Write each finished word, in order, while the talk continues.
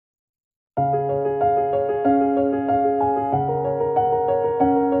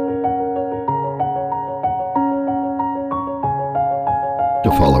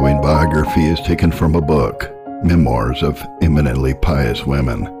following biography is taken from a book, Memoirs of Eminently Pious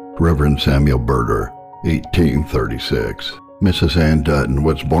Women, Reverend Samuel Berter, 1836. Mrs. Ann Dutton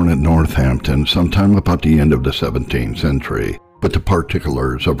was born at Northampton sometime about the end of the 17th century, but the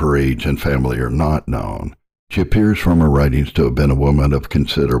particulars of her age and family are not known. She appears from her writings to have been a woman of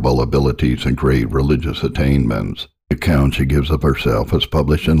considerable abilities and great religious attainments. The account she gives of herself was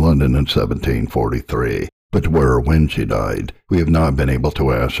published in London in 1743. But where or when she died, we have not been able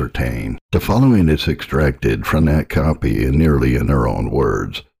to ascertain. The following is extracted from that copy and nearly in her own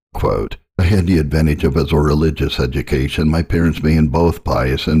words. Quote, I had the advantage of a religious education, my parents being both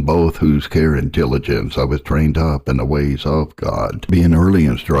pious, and both whose care and diligence I was trained up in the ways of God, being early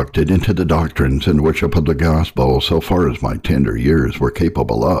instructed into the doctrines and worship of the gospel so far as my tender years were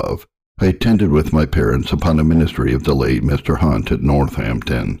capable of. I attended with my parents upon the ministry of the late Mr. Hunt at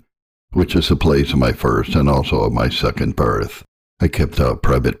Northampton, which is the place of my first and also of my second birth. I kept up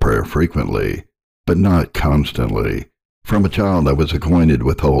private prayer frequently, but not constantly. From a child I was acquainted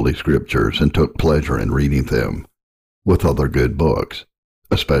with Holy Scriptures and took pleasure in reading them, with other good books,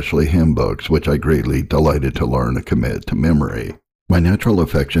 especially hymn books, which I greatly delighted to learn and commit to memory. My natural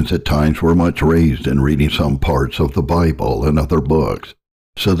affections at times were much raised in reading some parts of the Bible and other books,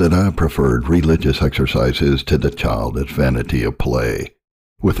 so that I preferred religious exercises to the childish vanity of play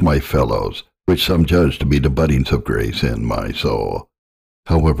with my fellows, which some judged to be the buddings of grace in my soul.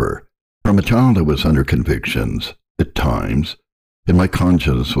 However, from a child I was under convictions, at times, and my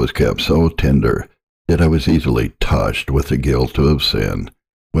conscience was kept so tender that I was easily touched with the guilt of sin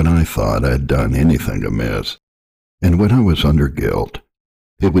when I thought I had done anything amiss. And when I was under guilt,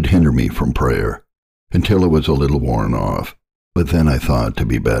 it would hinder me from prayer, until it was a little worn off. But then I thought to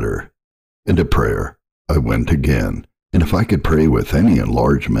be better, and to prayer I went again. And if I could pray with any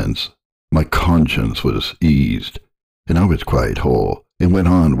enlargements, my conscience was eased, and I was quite whole, and went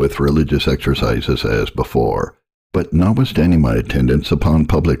on with religious exercises as before. But notwithstanding my attendance upon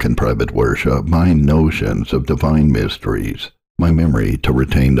public and private worship, my notions of divine mysteries, my memory to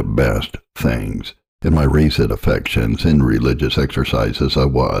retain the best things, and my raised affections in religious exercises, I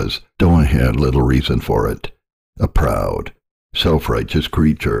was, though I had little reason for it, a proud, self-righteous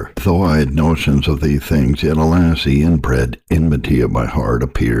creature. Though I had notions of these things, yet alas, the inbred enmity of my heart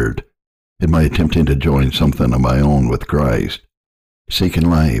appeared, in my attempting to join something of my own with Christ, seeking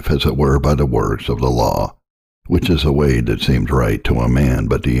life, as it were, by the works of the law, which is a way that seems right to a man,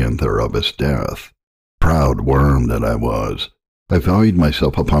 but the end thereof is death. Proud worm that I was, I valued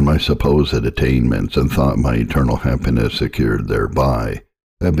myself upon my supposed attainments, and thought my eternal happiness secured thereby.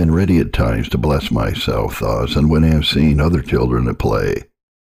 I have been ready at times to bless myself thus, and when I have seen other children at play,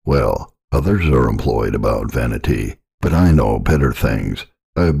 well, others are employed about vanity, but I know better things.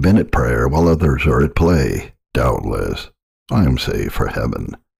 I have been at prayer while others are at play. Doubtless, I am saved for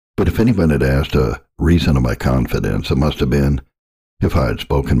heaven. But if anyone had asked a reason of my confidence, it must have been, if I had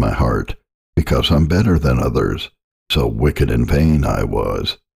spoken my heart, because I'm better than others. So wicked and vain I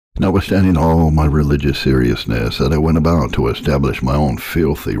was, notwithstanding all my religious seriousness, that I went about to establish my own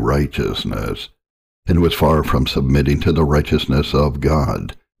filthy righteousness, and was far from submitting to the righteousness of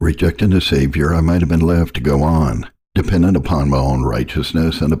God. Rejecting the Savior, I might have been left to go on, dependent upon my own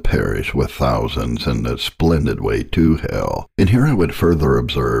righteousness, and to perish with thousands in the splendid way to hell. And here I would further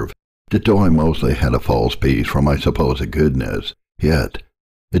observe, that though I mostly had a false peace from my supposed goodness, yet,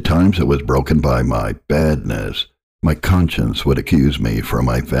 at times it was broken by my badness. My conscience would accuse me for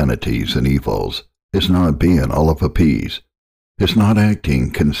my vanities and evils, as not being all of a piece, as not acting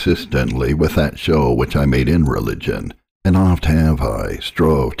consistently with that show which I made in religion. And oft have I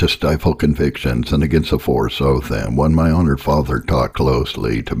strove to stifle convictions, and against the force of them, when my honored father talked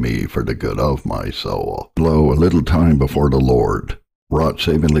closely to me for the good of my soul. Lo, a little time before the Lord wrought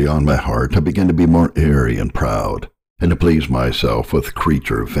savingly on my heart, I began to be more airy and proud, and to please myself with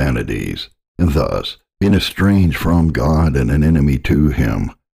creature vanities, and thus, being estranged from God and an enemy to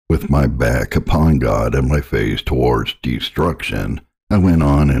him, with my back upon God and my face towards destruction, I went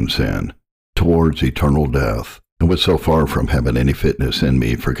on in sin, towards eternal death, and was so far from having any fitness in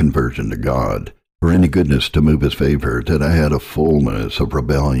me for conversion to God, or any goodness to move his favor, that I had a fullness of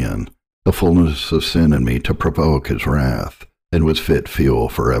rebellion, a fullness of sin in me to provoke his wrath, and was fit fuel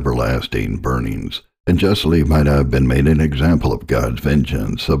for everlasting burnings. And justly might I have been made an example of God's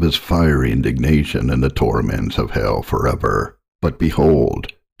vengeance, of his fiery indignation, and the torments of hell forever. But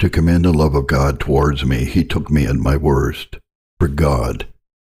behold, to commend the love of God towards me, he took me at my worst. For God,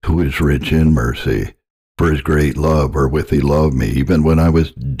 who is rich in mercy, for his great love wherewith he loved me, even when I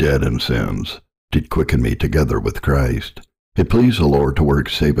was dead in sins, did quicken me together with Christ. It pleased the Lord to work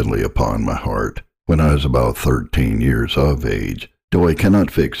savingly upon my heart, when I was about 13 years of age, though I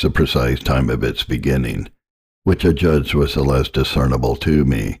cannot fix the precise time of its beginning, which I judged was the less discernible to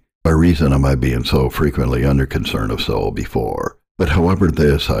me, by reason of my being so frequently under concern of soul before. But however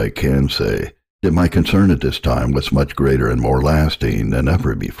this I can say, that my concern at this time was much greater and more lasting than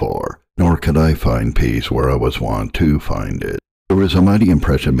ever before, nor could I find peace where I was wont to find it. There was a mighty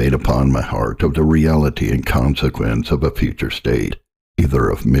impression made upon my heart of the reality and consequence of a future state, either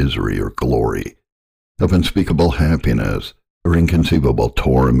of misery or glory, of unspeakable happiness or inconceivable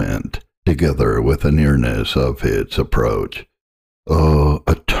torment, together with the nearness of its approach. Oh,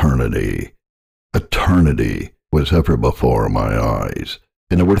 eternity! Eternity was ever before my eyes,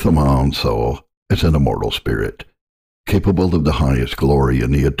 in the worth of my own soul as an immortal spirit, capable of the highest glory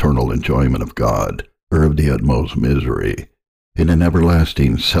and the eternal enjoyment of God, or of the utmost misery, in an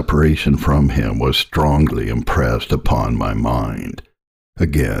everlasting separation from him, was strongly impressed upon my mind.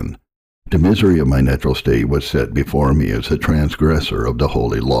 Again, the misery of my natural state was set before me as a transgressor of the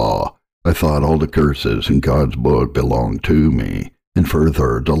holy law. I thought all the curses in God's book belonged to me, and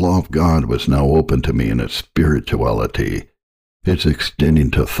further, the law of God was now open to me in its spirituality, its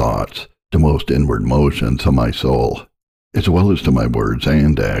extending to thoughts, the most inward motions of my soul, as well as to my words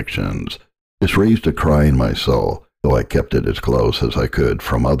and actions. This raised a cry in my soul, though I kept it as close as I could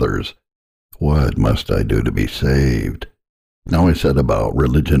from others. What must I do to be saved? Now I set about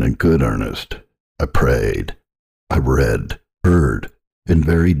religion in good earnest. I prayed. I read, heard, in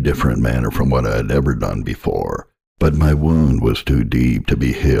very different manner from what I had ever done before. But my wound was too deep to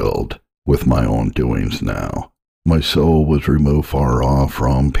be healed with my own doings now. My soul was removed far off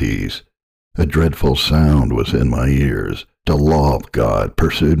from peace. A dreadful sound was in my ears. The law of God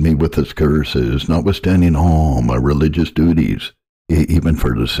pursued me with its curses, notwithstanding all my religious duties, even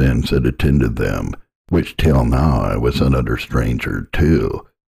for the sins that attended them, which till now I was an utter stranger to.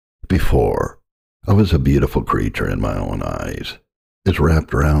 Before, I was a beautiful creature in my own eyes, as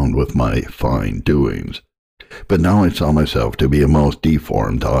wrapped round with my fine doings. But now I saw myself to be a most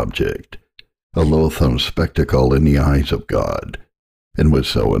deformed object, a loathsome spectacle in the eyes of God, and was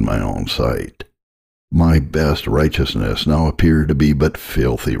so in my own sight. My best righteousness now appeared to be but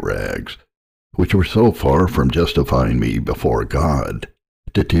filthy rags, which were so far from justifying me before God,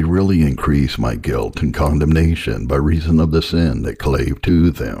 that they really increased my guilt and condemnation by reason of the sin that clave to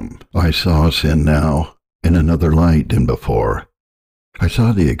them. I saw sin now in another light than before. I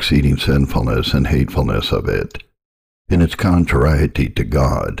saw the exceeding sinfulness and hatefulness of it, in its contrariety to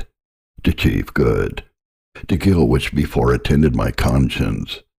God, the chief good, the guilt which before attended my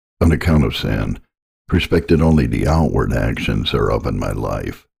conscience, on account of sin, respected only the outward actions thereof in my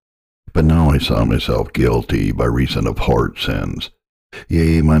life. But now I saw myself guilty by reason of heart sins.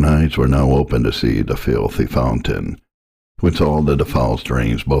 Yea, mine eyes were now open to see the filthy fountain, whence all the foul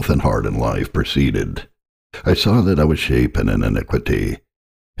strains both in heart and life proceeded. I saw that I was shapen in iniquity,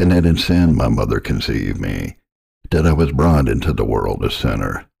 and that in sin my mother conceived me, that I was brought into the world a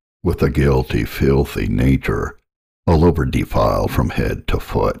sinner, with a guilty, filthy nature, all over defiled from head to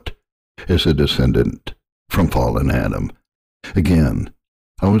foot, as a descendant from fallen Adam. Again,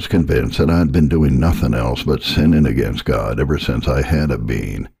 I was convinced that I had been doing nothing else but sinning against God ever since I had a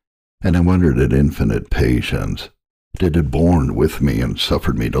being, and I wondered at infinite patience that had borne with me and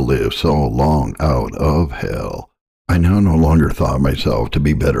suffered me to live so long out of hell. I now no longer thought myself to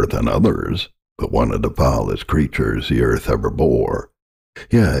be better than others, but one of the foulest creatures the earth ever bore.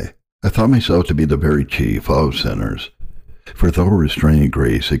 Yea, I thought myself to be the very chief of sinners, for though restraining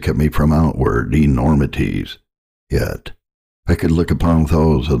grace had kept me from outward enormities, yet I could look upon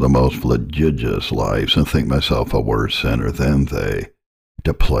those of the most flagitious lives and think myself a worse sinner than they.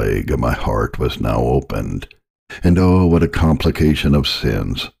 The plague of my heart was now opened, and oh, what a complication of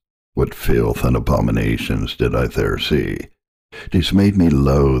sins, what filth and abominations did I there see! These made me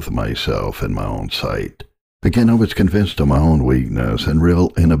loathe myself in my own sight. Again I was convinced of my own weakness and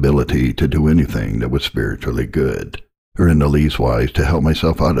real inability to do anything that was spiritually good, or in the least wise to help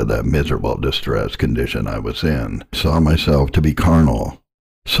myself out of that miserable distressed condition I was in. I saw myself to be carnal,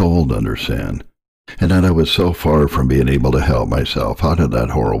 sold under sin, and that I was so far from being able to help myself out of that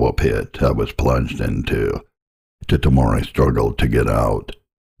horrible pit I was plunged into, that the more I struggled to get out,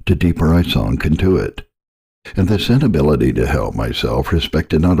 the deeper I sunk into it. And this inability to help myself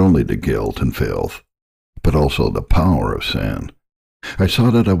respected not only the guilt and filth, but also the power of sin. I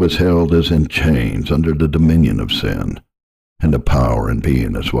saw that I was held as in chains under the dominion of sin, and the power and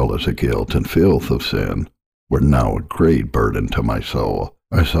being as well as the guilt and filth of sin were now a great burden to my soul.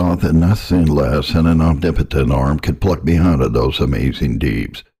 I saw that nothing less than an omnipotent arm could pluck me out of those amazing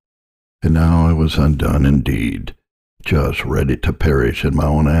deeps, and now I was undone indeed, just ready to perish in my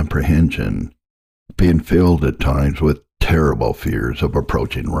own apprehension, being filled at times with terrible fears of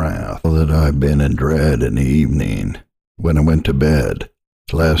approaching wrath, so that I've been in dread in the evening, when I went to bed,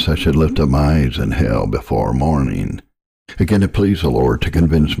 lest I should lift up my eyes in hell before morning. Again, it pleased the Lord to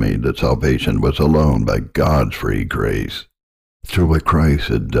convince me that salvation was alone by God's free grace, through what Christ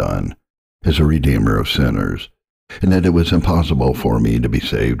had done as a Redeemer of sinners, and that it was impossible for me to be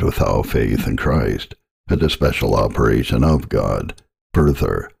saved without faith in Christ, as a special operation of God.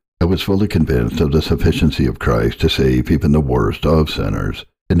 Further, I was fully convinced of the sufficiency of Christ to save even the worst of sinners,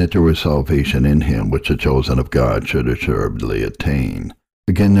 and that there was salvation in him which the chosen of God should assuredly attain.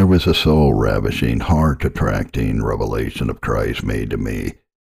 Again, there was a soul-ravishing, heart-attracting revelation of Christ made to me,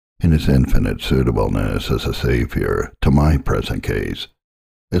 in his infinite suitableness as a Savior to my present case,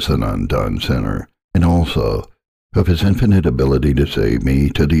 as an undone sinner, and also of his infinite ability to save me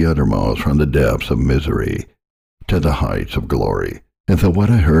to the uttermost from the depths of misery to the heights of glory. And though what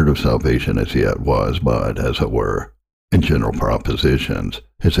I heard of salvation as yet was but, as it were, in general propositions,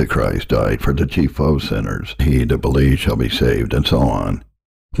 as that Christ died for the chief of sinners, he that believes shall be saved, and so on,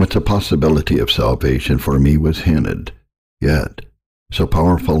 but the possibility of salvation for me was hinted, yet so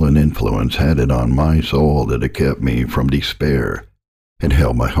powerful an influence had it on my soul that it kept me from despair, and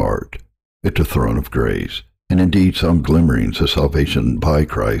held my heart at the throne of grace. And indeed some glimmerings of salvation by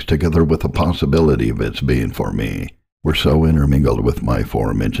Christ, together with the possibility of its being for me, were so intermingled with my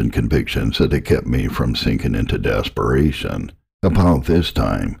aforementioned convictions that it kept me from sinking into desperation. About this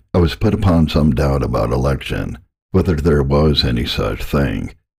time I was put upon some doubt about election, whether there was any such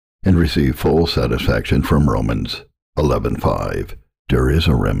thing, and received full satisfaction from Romans 11:5. There is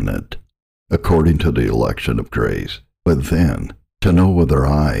a remnant, according to the election of grace. But then, to know whether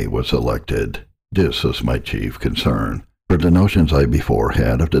I was elected, this was my chief concern, for the notions I before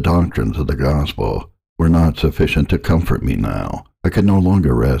had of the doctrines of the gospel were not sufficient to comfort me now. I could no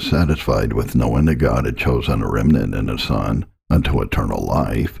longer rest satisfied with knowing that God had chosen a remnant in his Son unto eternal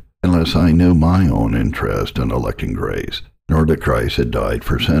life, unless I knew my own interest in electing grace, nor that Christ had died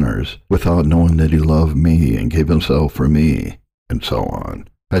for sinners, without knowing that he loved me and gave himself for me, and so on.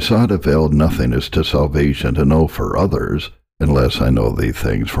 I saw it availed nothing as to salvation to know for others, unless I know these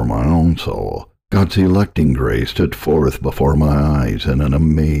things for my own soul. God's electing grace stood forth before my eyes in an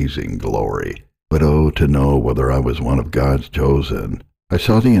amazing glory. But oh, to know whether I was one of God's chosen. I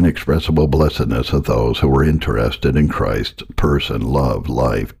saw the inexpressible blessedness of those who were interested in Christ's person, love,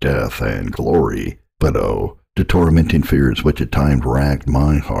 life, death, and glory. But oh, the tormenting fears which at times racked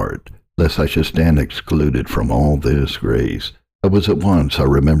my heart, lest I should stand excluded from all this grace. I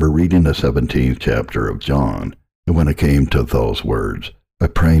remember reading the 17th chapter of John, and when it came to those words, I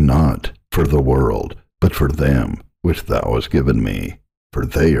pray not for the world, but for them which thou hast given me, for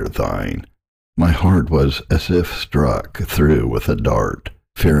they are thine. My heart was as if struck through with a dart,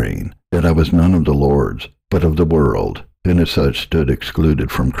 fearing that I was none of the Lord's, but of the world, and as such stood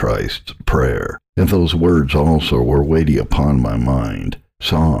excluded from Christ's prayer. And those words also were weighty upon my mind.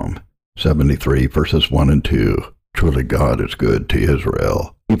 Psalm 73, verses 1 and 2. Truly God is good to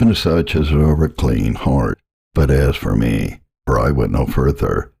Israel, even to such as are of a clean heart. But as for me, for I went no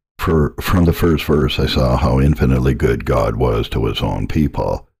further, for from the first verse I saw how infinitely good God was to his own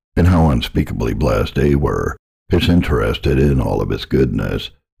people, and how unspeakably blessed they were, as interested in all of his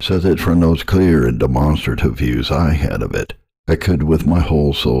goodness, so that from those clear and demonstrative views I had of it, I could with my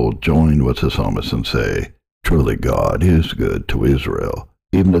whole soul join with the psalmist and say, Truly God is good to Israel,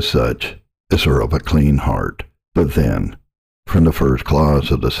 even to such as are of a clean heart. But then, from the first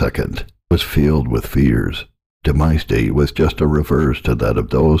clause of the second, was filled with fears, that my state was just a reverse to that of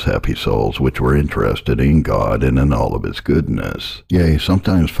those happy souls which were interested in God and in all of his goodness. Yea,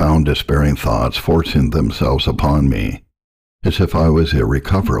 sometimes found despairing thoughts forcing themselves upon me, as if I was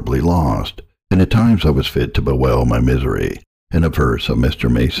irrecoverably lost, and at times I was fit to bewail my misery, in a verse of Mr.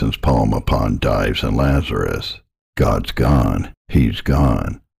 Mason's poem upon Dives and Lazarus. God's gone, he's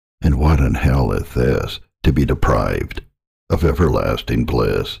gone, and what in hell is this, to be deprived of everlasting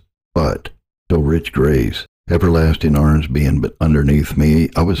bliss? But, though rich grace, everlasting arms being underneath me,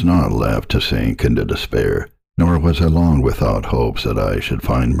 I was not left to sink into despair, nor was I long without hopes that I should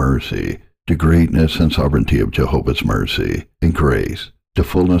find mercy. The greatness and sovereignty of Jehovah's mercy and grace, the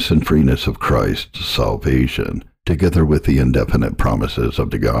fullness and freeness of Christ's salvation, together with the indefinite promises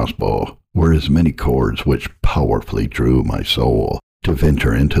of the gospel, were as many cords which powerfully drew my soul to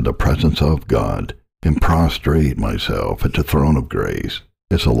venture into the presence of God and prostrate myself at the throne of grace,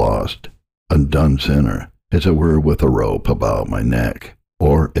 as a lost, undone sinner, as it were with a rope about my neck,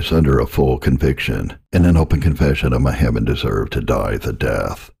 or as under a full conviction and an open confession of my having deserved to die the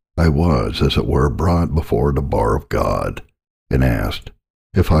death. I was, as it were, brought before the bar of God, and asked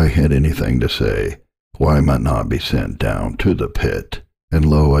if I had anything to say, why I might not be sent down to the pit. And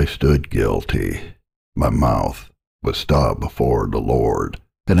lo, I stood guilty. My mouth was stopped before the Lord,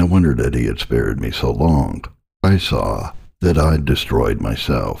 and I wondered that he had spared me so long. I saw that I'd destroyed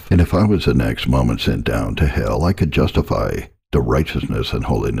myself, and if I was the next moment sent down to hell, I could justify the righteousness and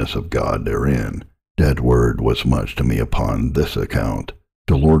holiness of God therein. That word was much to me upon this account.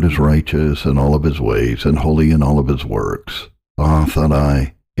 The Lord is righteous in all of his ways, and holy in all of his works. Ah, thought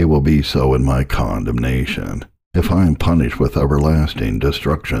I, it will be so in my condemnation. If I am punished with everlasting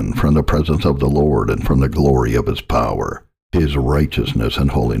destruction from the presence of the Lord and from the glory of his power, his righteousness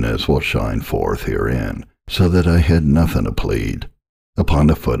and holiness will shine forth herein, so that I had nothing to plead upon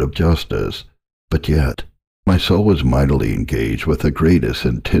the foot of justice. But yet my soul was mightily engaged with the greatest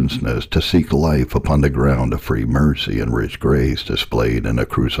intenseness to seek life upon the ground of free mercy and rich grace displayed in a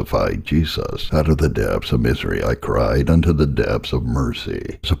crucified Jesus. Out of the depths of misery I cried unto the depths of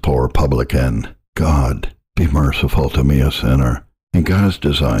mercy. As a poor publican, God, be merciful to me, a sinner. In God's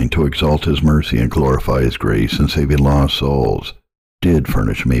design to exalt his mercy and glorify his grace in saving lost souls, did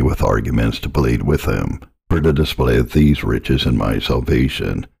furnish me with arguments to plead with him for the display of these riches in my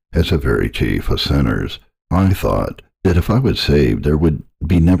salvation as the very chief of sinners. I thought that if I was saved, there would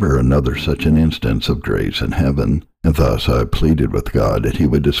be never another such an instance of grace in heaven, and thus I pleaded with God that he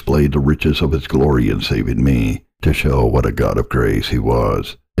would display the riches of his glory in saving me, to show what a God of grace he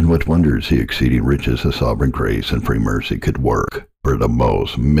was, and what wonders the exceeding riches of sovereign grace and free mercy could work for the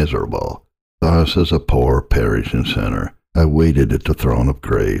most miserable. Thus, as a poor perishing sinner, I waited at the throne of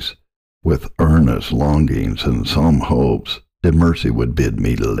grace, with earnest longings and some hopes that mercy would bid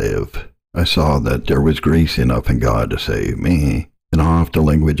me live. I saw that there was grace enough in God to save me, and oft the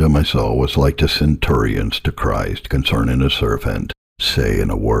language of my soul was like the centurion's to Christ concerning a servant, say in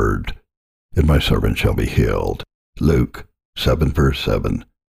a word, and my servant shall be healed. Luke 7 verse 7.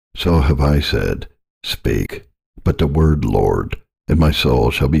 So have I said, speak but the word, Lord, and my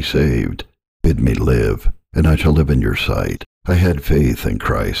soul shall be saved. Bid me live, and I shall live in your sight. I had faith in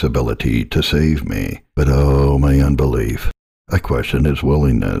Christ's ability to save me, but oh, my unbelief! I questioned his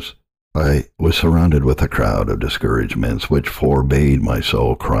willingness. I was surrounded with a crowd of discouragements which forbade my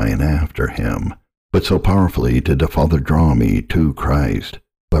soul crying after him. But so powerfully did the Father draw me to Christ,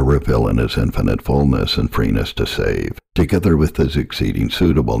 by revealing his infinite fullness and freeness to save, together with his exceeding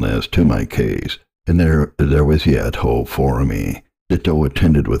suitableness to my case, and there was yet hope for me, that though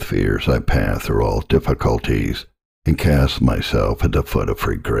attended with fears I passed through all difficulties, and cast myself at the foot of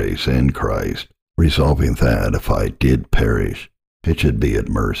free grace in Christ, resolving that, if I did perish, it should be at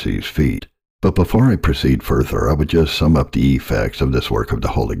mercy's feet. But before I proceed further, I would just sum up the effects of this work of the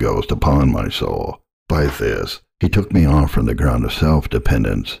Holy Ghost upon my soul. By this, he took me off from the ground of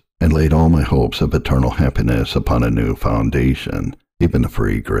self-dependence, and laid all my hopes of eternal happiness upon a new foundation, even the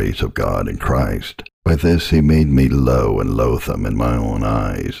free grace of God in Christ. By this he made me low and loathsome in my own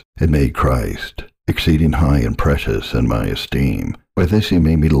eyes, and made Christ exceeding high and precious in my esteem. By this he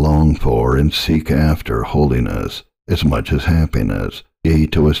made me long for and seek after holiness, as much as happiness, yea,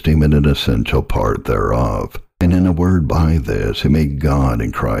 to esteem it an essential part thereof. And in a word, by this he made God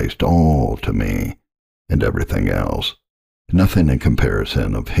in Christ all to me, and everything else, nothing in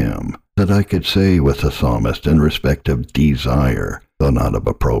comparison of him, that I could say with the psalmist in respect of desire, though not of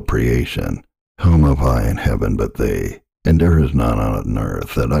appropriation, whom have I in heaven but thee? And there is none on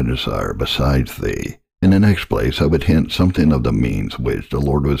earth that I desire besides thee. In the next place, I would hint something of the means which the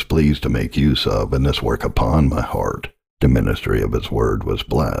Lord was pleased to make use of in this work upon my heart. The ministry of his word was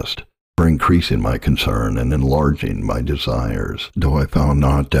blessed, for increasing my concern and enlarging my desires, though I found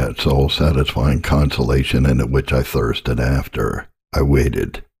not that soul-satisfying consolation in it which I thirsted after. I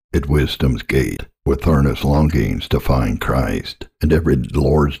waited at wisdom's gate, with earnest longings to find Christ, and every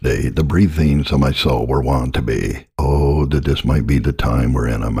Lord's day the breathings of my soul were wont to be, oh, that this might be the time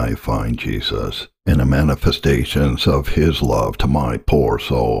wherein I might find Jesus, and the manifestations of his love to my poor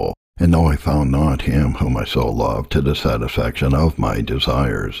soul. And though I found not him whom I so loved to the satisfaction of my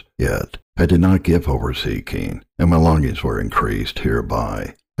desires, yet I did not give over seeking, and my longings were increased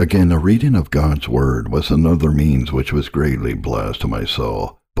hereby. Again, the reading of God's word was another means which was greatly blessed to my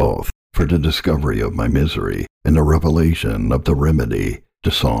soul, both for the discovery of my misery and the revelation of the remedy.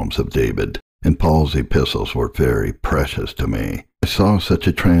 The Psalms of David and Paul's epistles were very precious to me. I saw such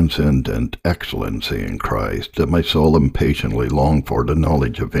a transcendent excellency in Christ that my soul impatiently longed for the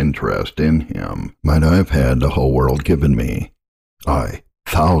knowledge of interest in him. Might I have had the whole world given me? Aye,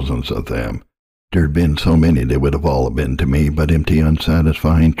 thousands of them. There had been so many they would have all been to me but empty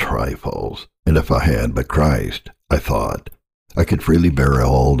unsatisfying trifles. And if I had but Christ, I thought, I could freely bear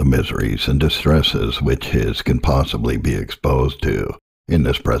all the miseries and distresses which his can possibly be exposed to in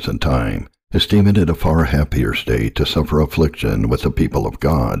this present time, esteeming it a far happier state to suffer affliction with the people of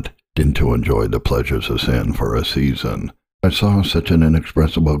God than to enjoy the pleasures of sin for a season. I saw such an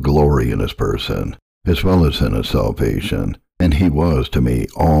inexpressible glory in his person, as well as in his salvation, and he was to me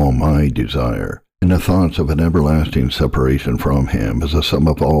all my desire. And the thoughts of an everlasting separation from him as a sum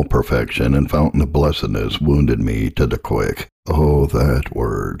of all perfection and fountain of blessedness wounded me to the quick. Oh, that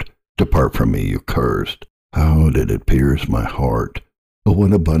word, depart from me, you cursed. How did it pierce my heart? Oh,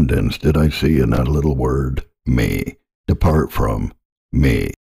 what abundance did I see in that little word, me. Depart from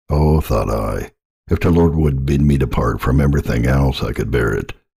me. Oh, thought I, if the Lord would bid me depart from everything else, I could bear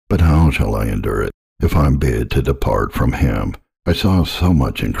it. But how shall I endure it, if I'm bid to depart from him? I saw so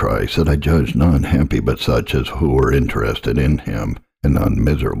much in Christ that I judged none happy but such as who were interested in him, and none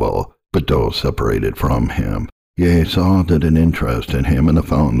miserable, but those separated from him. Yea, I saw that an interest in him and the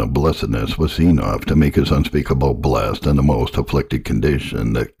fountain of blessedness was enough to make us unspeakable blessed in the most afflicted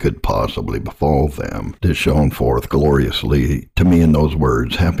condition that could possibly befall them. This shone forth gloriously to me in those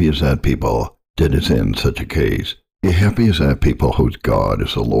words, happy is that people that is in such a case. Yea, happy is that people whose God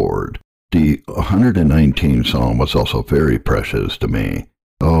is the Lord. The 119th Psalm was also very precious to me.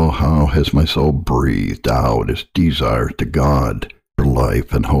 Oh, how has my soul breathed out its desire to God for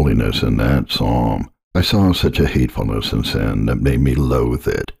life and holiness in that psalm. I saw such a hatefulness in sin that made me loathe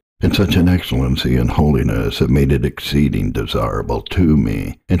it, and such an excellency in holiness that made it exceeding desirable to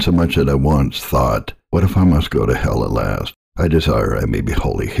me, insomuch that I once thought, what if I must go to hell at last? I desire I may be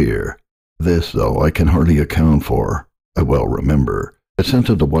holy here. This, though, I can hardly account for. I well remember. A sense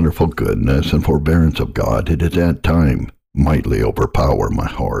of the wonderful goodness and forbearance of God did at that time mightily overpower my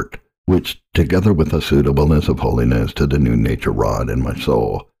heart, which, together with the suitableness of holiness to the new nature wrought in my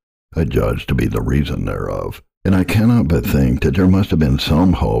soul, I judged to be the reason thereof. And I cannot but think that there must have been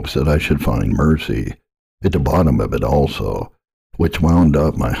some hopes that I should find mercy at the bottom of it also, which wound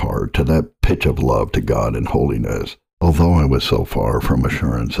up my heart to that pitch of love to God and holiness, although I was so far from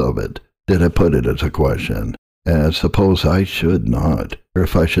assurance of it, that I put it as a question, as suppose I should not, or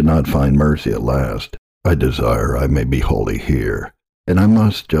if I should not find mercy at last, I desire I may be holy here. And I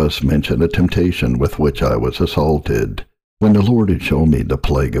must just mention a temptation with which I was assaulted, when the Lord had shown me the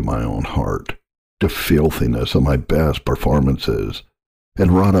plague of my own heart, the filthiness of my best performances,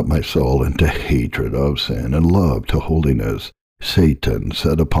 and wrought up my soul into hatred of sin and love to holiness. Satan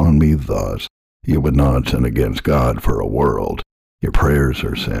said upon me thus, you would not sin against God for a world. Your prayers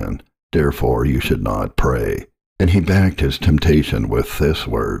are sin, therefore you should not pray. And he backed his temptation with this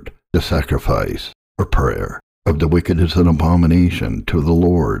word, the sacrifice, or prayer, of the wicked is an abomination to the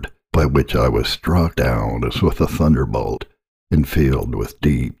Lord, by which I was struck down as with a thunderbolt, and filled with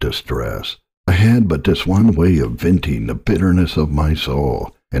deep distress. I had but this one way of venting the bitterness of my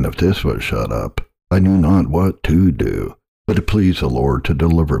soul, and if this was shut up, I knew not what to do, but it pleased the Lord to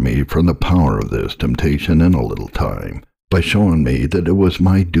deliver me from the power of this temptation in a little time, by showing me that it was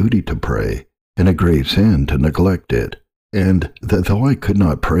my duty to pray, and a great sin to neglect it, and that though I could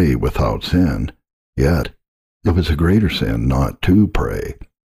not pray without sin, yet it was a greater sin not to pray.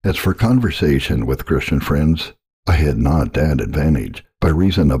 As for conversation with Christian friends, I had not that advantage, by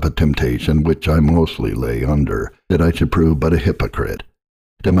reason of a temptation which I mostly lay under, that I should prove but a hypocrite,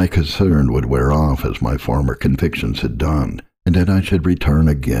 that my concern would wear off as my former convictions had done, and that I should return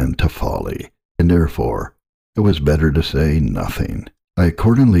again to folly, and therefore it was better to say nothing. I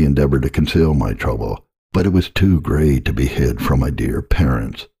accordingly endeavored to conceal my trouble, but it was too great to be hid from my dear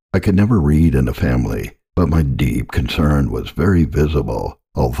parents. I could never read in a family, but my deep concern was very visible,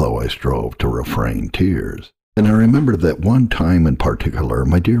 although I strove to refrain tears. And I remember that one time in particular,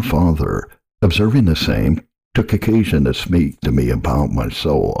 my dear father, observing the same, took occasion to speak to me about my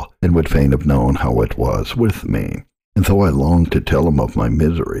soul, and would fain have known how it was with me. And though I longed to tell him of my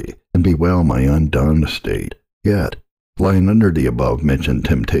misery, and bewail my undone estate, yet, lying under the above-mentioned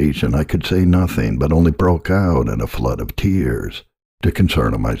temptation, I could say nothing, but only broke out in a flood of tears. The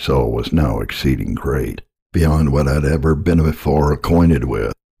concern of my soul was now exceeding great, beyond what I had ever been before acquainted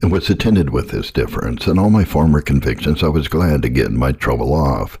with, and was attended with this difference, and all my former convictions I was glad to get my trouble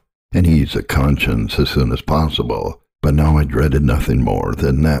off, and ease a conscience as soon as possible. But now I dreaded nothing more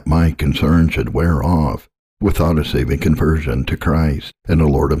than that my concern should wear off, without a saving conversion to Christ, and the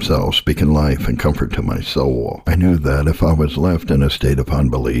Lord himself speaking life and comfort to my soul. I knew that if I was left in a state of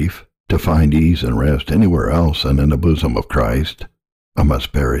unbelief, to find ease and rest anywhere else than in the bosom of Christ, I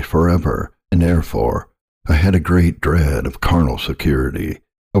must perish forever, and therefore I had a great dread of carnal security.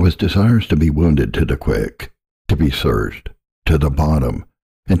 I was desirous to be wounded to the quick, to be searched to the bottom,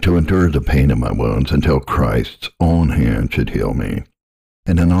 and to endure the pain of my wounds until Christ's own hand should heal me.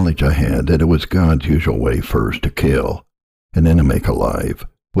 And the knowledge I had that it was God's usual way first to kill, and then to make alive,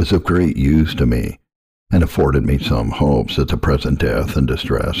 was of great use to me, and afforded me some hopes that the present death and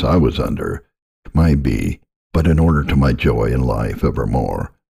distress I was under might be but in order to my joy in life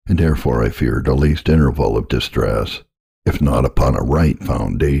evermore, and therefore I feared the least interval of distress, if not upon a right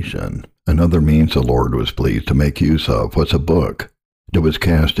foundation. Another means the Lord was pleased to make use of was a book that was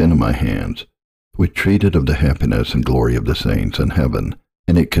cast into my hands, which treated of the happiness and glory of the saints in heaven,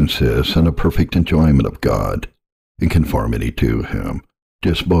 and it consists in a perfect enjoyment of God, in conformity to Him.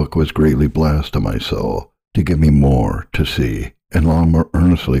 This book was greatly blessed to my soul, to give me more to see, and long more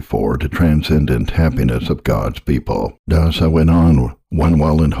earnestly for the transcendent happiness of God's people. Thus I went on, one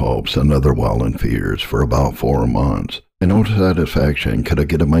while in hopes, another while in fears, for about 4 months, and no satisfaction could I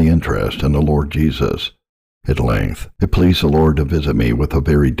get of my interest in the Lord Jesus. At length, it pleased the Lord to visit me with a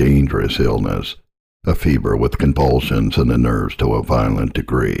very dangerous illness, a fever with convulsions in the nerves to a violent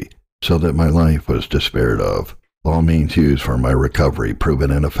degree, so that my life was despaired of. All means used for my recovery proving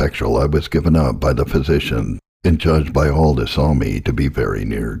ineffectual, I was given up by the physician, and judged by all that saw me to be very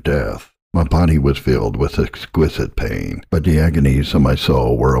near death. My body was filled with exquisite pain, but the agonies of my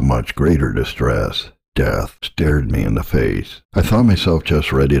soul were a much greater distress. Death stared me in the face. I thought myself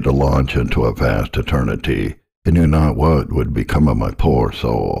just ready to launch into a vast eternity, and knew not what would become of my poor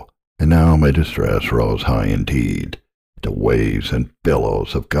soul. And now my distress rose high indeed. The waves and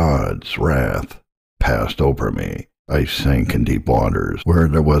billows of God's wrath passed over me. I sank in deep waters, where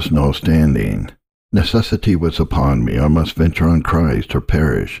there was no standing. Necessity was upon me. I must venture on Christ or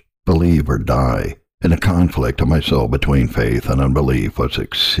perish, believe or die, and the conflict of my soul between faith and unbelief was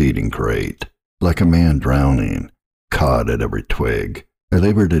exceeding great. Like a man drowning, caught at every twig, I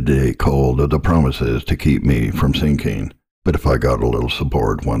labored to take hold of the promises to keep me from sinking. But if I got a little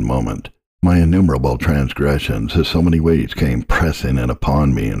support one moment, my innumerable transgressions, as so many weights, came pressing in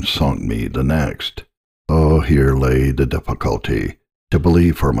upon me and sunk me the next. Oh, here lay the difficulty, to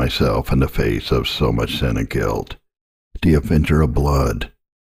believe for myself in the face of so much sin and guilt. The avenger of blood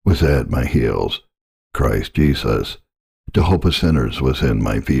was at my heels, Christ Jesus. The hope of sinners was in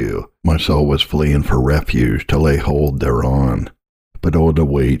my view. My soul was fleeing for refuge to lay hold thereon. But oh, the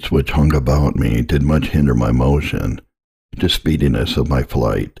weights which hung about me did much hinder my motion, the speediness of my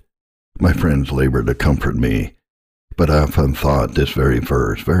flight. My friends labored to comfort me, but I often thought this very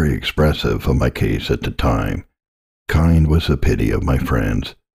verse very expressive of my case at the time. Kind was the pity of my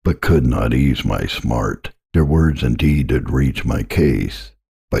friends, but could not ease my smart. Their words indeed did reach my case,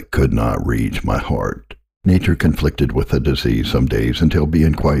 but could not reach my heart. Nature conflicted with the disease some days, until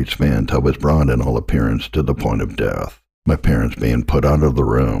being quite spent, I was brought in all appearance to the point of death. My parents being put out of the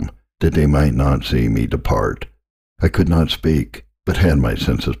room, that they might not see me depart. I could not speak, but had my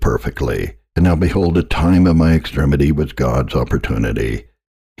senses perfectly. And now behold, the time of my extremity was God's opportunity.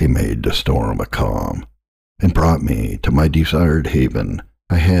 He made the storm a calm, and brought me to my desired haven.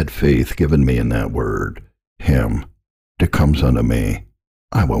 I had faith given me in that word, Him that comes unto me,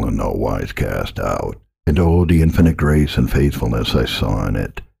 I will in no wise cast out. And oh, the infinite grace and faithfulness I saw in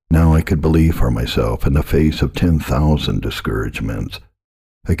it. Now I could believe for myself in the face of 10,000 discouragements.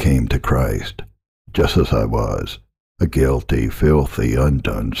 I came to Christ, just as I was, a guilty, filthy,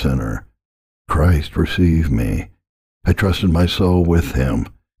 undone sinner. Christ received me. I trusted my soul with Him,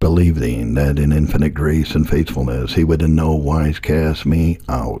 believing that in infinite grace and faithfulness He would in no wise cast me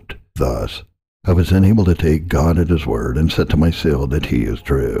out. Thus, I was then able to take God at His word and set to my seal that He is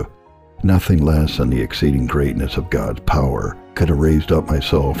true. Nothing less than the exceeding greatness of God's power could have raised up my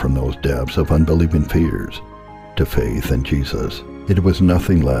soul from those depths of unbelieving fears to faith in Jesus. It was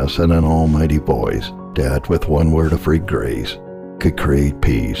nothing less than an almighty voice that, with one word of free grace, could create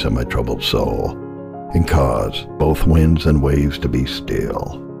peace in my troubled soul, and cause both winds and waves to be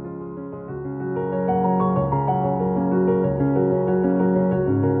still.